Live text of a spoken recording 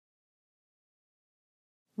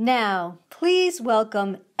Now, please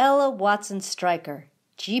welcome Ella Watson-Stryker,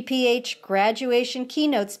 GPH graduation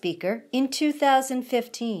keynote speaker in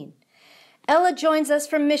 2015. Ella joins us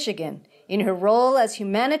from Michigan in her role as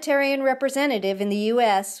humanitarian representative in the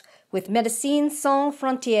U.S. with Médecins, Sans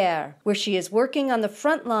Frontières, where she is working on the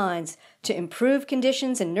front lines to improve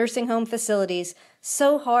conditions in nursing home facilities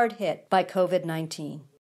so hard hit by COVID-19.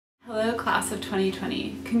 Hello, class of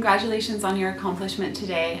 2020. Congratulations on your accomplishment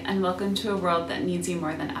today, and welcome to a world that needs you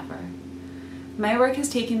more than ever. My work has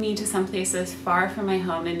taken me to some places far from my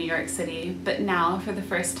home in New York City, but now, for the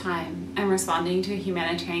first time, I'm responding to a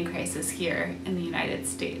humanitarian crisis here in the United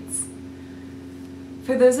States.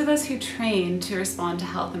 For those of us who train to respond to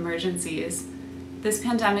health emergencies, this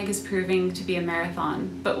pandemic is proving to be a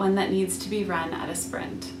marathon, but one that needs to be run at a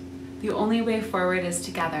sprint. The only way forward is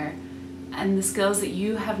together, and the skills that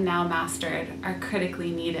you have now mastered are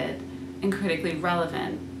critically needed and critically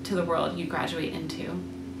relevant to the world you graduate into.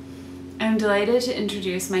 I'm delighted to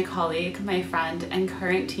introduce my colleague, my friend, and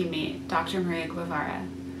current teammate, Dr. Maria Guevara.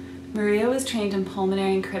 Maria was trained in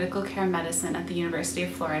pulmonary and critical care medicine at the University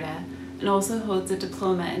of Florida and also holds a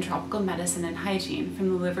diploma in tropical medicine and hygiene from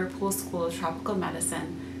the Liverpool School of Tropical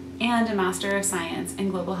Medicine and a Master of Science in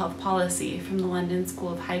Global Health Policy from the London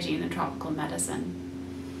School of Hygiene and Tropical Medicine.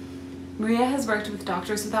 Maria has worked with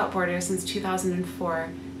Doctors Without Borders since 2004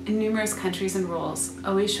 in numerous countries and roles,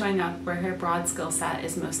 always showing up where her broad skill set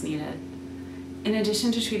is most needed. In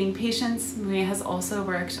addition to treating patients, Maria has also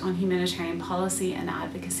worked on humanitarian policy and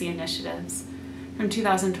advocacy initiatives. From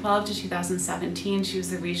 2012 to 2017, she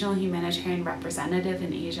was the regional humanitarian representative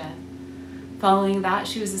in Asia. Following that,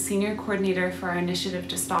 she was the senior coordinator for our initiative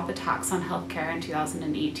to stop attacks on healthcare in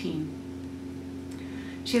 2018.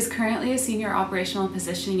 She is currently a senior operational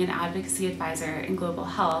positioning and advocacy advisor in global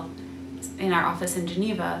health in our office in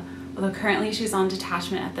Geneva, although currently she's on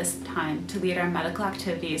detachment at this time to lead our medical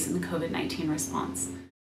activities in the COVID-19 response.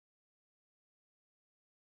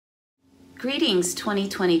 Greetings,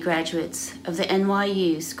 2020 graduates of the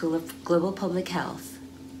NYU School of Global Public Health.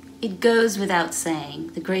 It goes without saying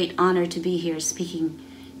the great honor to be here speaking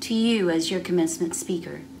to you as your commencement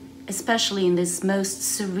speaker, especially in this most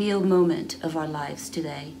surreal moment of our lives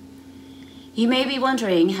today. You may be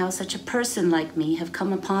wondering how such a person like me have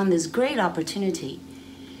come upon this great opportunity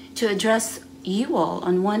to address you all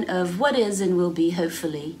on one of what is and will be,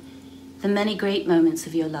 hopefully, the many great moments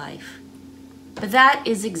of your life. But that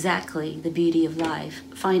is exactly the beauty of life,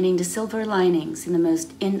 finding the silver linings in the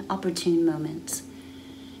most inopportune moments.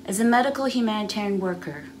 As a medical humanitarian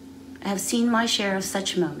worker, I have seen my share of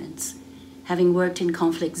such moments, having worked in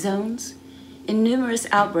conflict zones, in numerous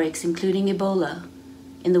outbreaks including Ebola,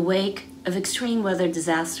 in the wake of extreme weather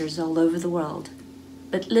disasters all over the world.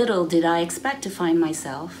 But little did I expect to find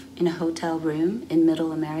myself in a hotel room in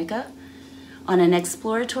Middle America on an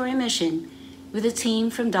exploratory mission with a team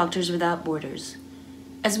from Doctors Without Borders,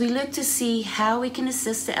 as we look to see how we can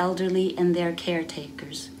assist the elderly and their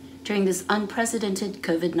caretakers during this unprecedented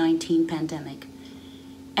COVID-19 pandemic,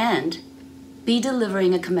 and be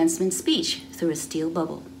delivering a commencement speech through a steel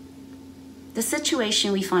bubble. The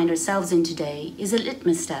situation we find ourselves in today is a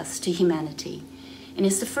litmus test to humanity, and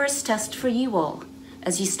is the first test for you all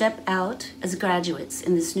as you step out as graduates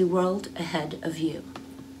in this new world ahead of you.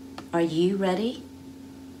 Are you ready?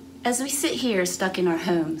 As we sit here stuck in our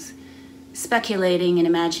homes, speculating and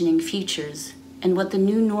imagining futures and what the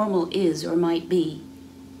new normal is or might be,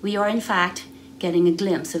 we are in fact getting a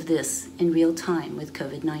glimpse of this in real time with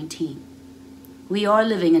COVID-19. We are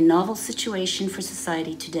living a novel situation for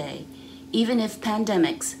society today, even if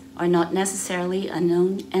pandemics are not necessarily a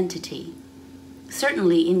known entity.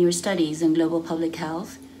 Certainly in your studies in global public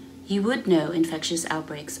health, you would know infectious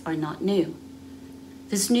outbreaks are not new.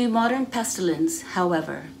 This new modern pestilence,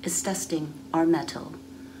 however, is testing our mettle,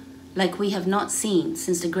 like we have not seen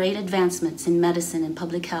since the great advancements in medicine and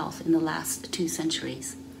public health in the last 2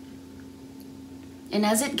 centuries. And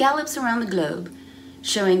as it gallops around the globe,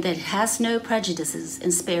 showing that it has no prejudices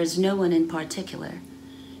and spares no one in particular,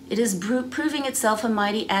 it is proving itself a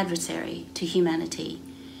mighty adversary to humanity,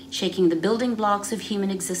 shaking the building blocks of human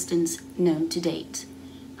existence known to date,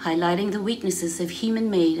 highlighting the weaknesses of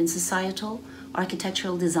human-made and societal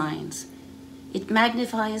architectural designs. It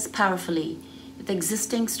magnifies powerfully the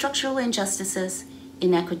existing structural injustices,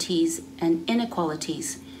 inequities, and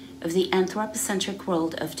inequalities of the anthropocentric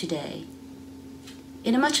world of today.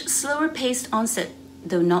 In a much slower-paced onset,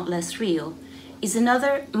 though not less real, is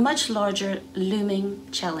another much larger looming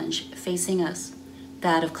challenge facing us,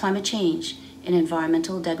 that of climate change and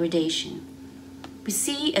environmental degradation. We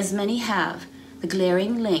see, as many have, the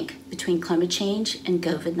glaring link between climate change and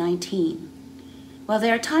COVID-19. While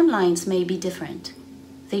their timelines may be different,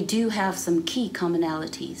 they do have some key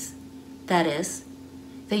commonalities. That is,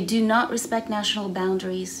 they do not respect national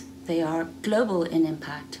boundaries, they are global in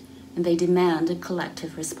impact, and they demand a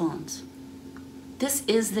collective response. This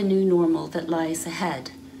is the new normal that lies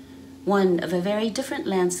ahead, one of a very different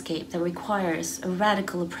landscape that requires a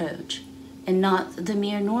radical approach, and not the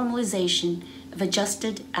mere normalization of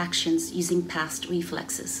adjusted actions using past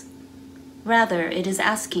reflexes. Rather, it is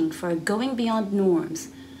asking for a going beyond norms,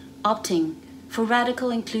 opting for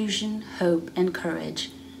radical inclusion, hope, and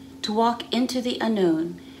courage, to walk into the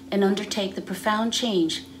unknown and undertake the profound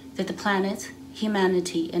change that the planet,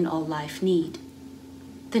 humanity, and all life need.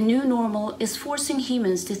 The new normal is forcing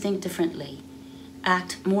humans to think differently,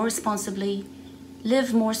 act more responsibly,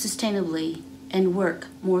 live more sustainably, and work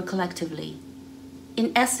more collectively.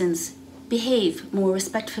 In essence, behave more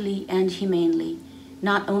respectfully and humanely,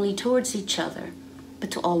 not only towards each other, but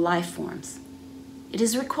to all life forms. It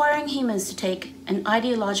is requiring humans to take an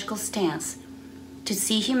ideological stance, to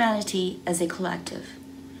see humanity as a collective,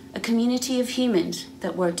 a community of humans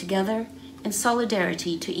that work together in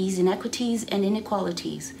solidarity to ease inequities and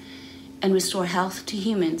inequalities and restore health to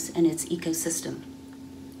humans and its ecosystem.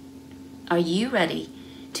 Are you ready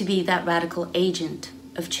to be that radical agent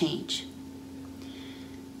of change?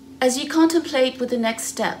 As you contemplate what the next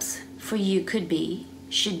steps for you could be,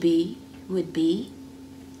 should be, would be,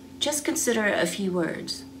 just consider a few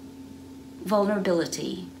words.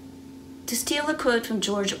 Vulnerability. To steal a quote from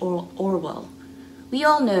George Orwell, we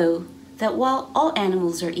all know that while all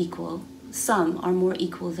animals are equal, some are more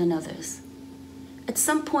equal than others. At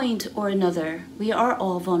some point or another, we are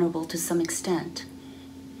all vulnerable to some extent.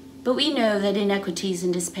 But we know that inequities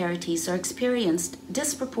and disparities are experienced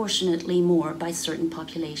disproportionately more by certain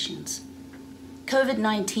populations.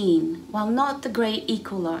 COVID-19, while not the great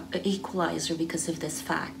equalizer because of this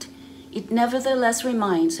fact, it nevertheless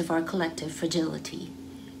reminds of our collective fragility.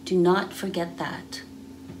 Do not forget that.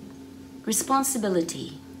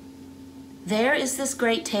 Responsibility. There is this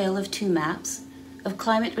great tale of two maps of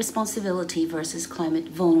climate responsibility versus climate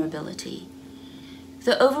vulnerability.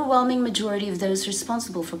 The overwhelming majority of those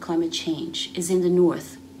responsible for climate change is in the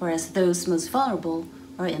north, whereas those most vulnerable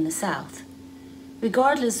are in the south.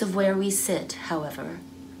 Regardless of where we sit, however,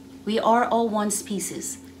 we are all one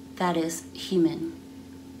species, that is, human.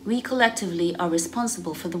 We collectively are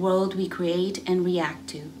responsible for the world we create and react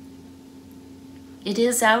to. It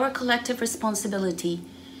is our collective responsibility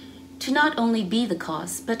to not only be the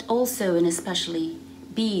cause, but also and especially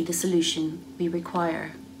be the solution we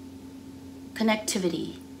require.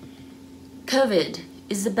 Connectivity. COVID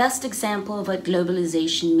is the best example of what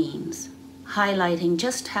globalization means, highlighting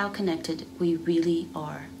just how connected we really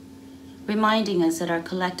are, reminding us that our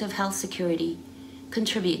collective health security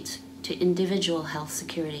contributes to individual health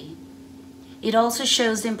security. It also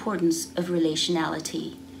shows the importance of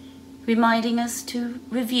relationality, reminding us to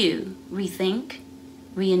review, rethink,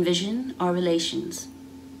 re-envision our relations,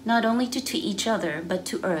 not only to each other, but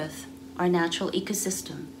to Earth, our natural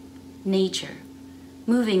ecosystem, nature,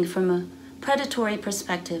 moving from a predatory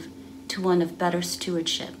perspective to one of better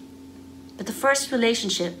stewardship. But the first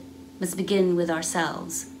relationship must begin with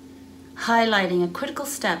ourselves, highlighting a critical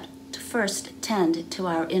step to first tend to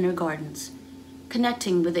our inner gardens,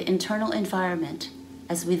 connecting with the internal environment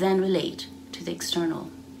as we then relate to the external.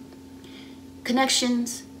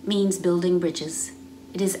 Connections means building bridges.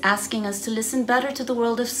 It is asking us to listen better to the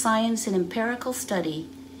world of science and empirical study,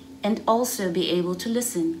 and also be able to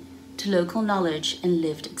listen to local knowledge and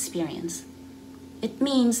lived experience. It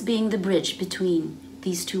means being the bridge between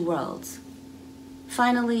these two worlds.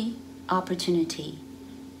 Finally, opportunity.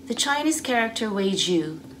 The Chinese character Wei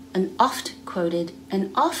Zhu, an oft-quoted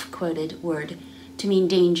and oft-quoted word to mean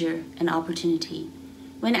danger and opportunity,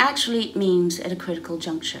 when actually it means at a critical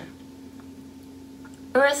juncture.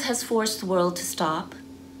 Earth has forced the world to stop,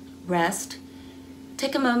 rest,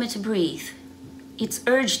 take a moment to breathe. It's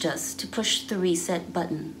urged us to push the reset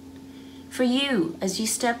button. For you, as you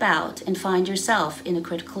step out and find yourself in a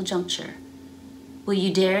critical juncture, will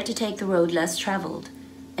you dare to take the road less traveled,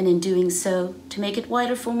 and in doing so, to make it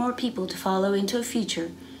wider for more people to follow into a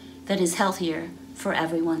future that is healthier for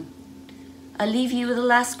everyone? I'll leave you with the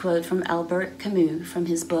last quote from Albert Camus from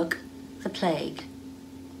his book, The Plague.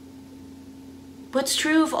 What's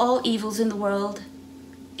true of all evils in the world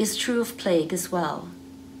is true of plague as well.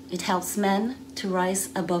 It helps men to rise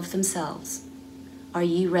above themselves. Are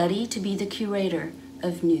you ready to be the curator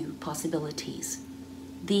of new possibilities?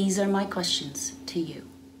 These are my questions to you.